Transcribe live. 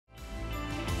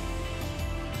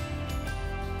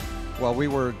Well, we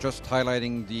were just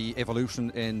highlighting the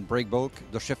evolution in break bulk,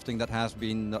 the shifting that has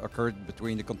been occurred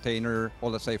between the container,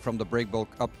 or let's say from the break bulk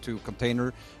up to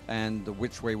container, and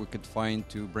which way we could find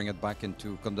to bring it back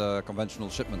into the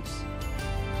conventional shipments.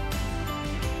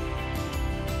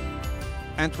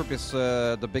 Antwerp is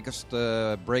the biggest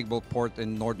break bulk port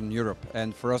in Northern Europe,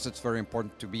 and for us it's very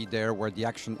important to be there where the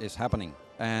action is happening.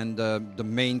 And the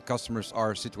main customers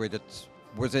are situated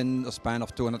within a span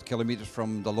of 200 kilometers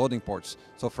from the loading ports.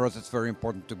 So for us it's very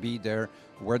important to be there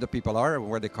where the people are and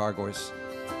where the cargo is.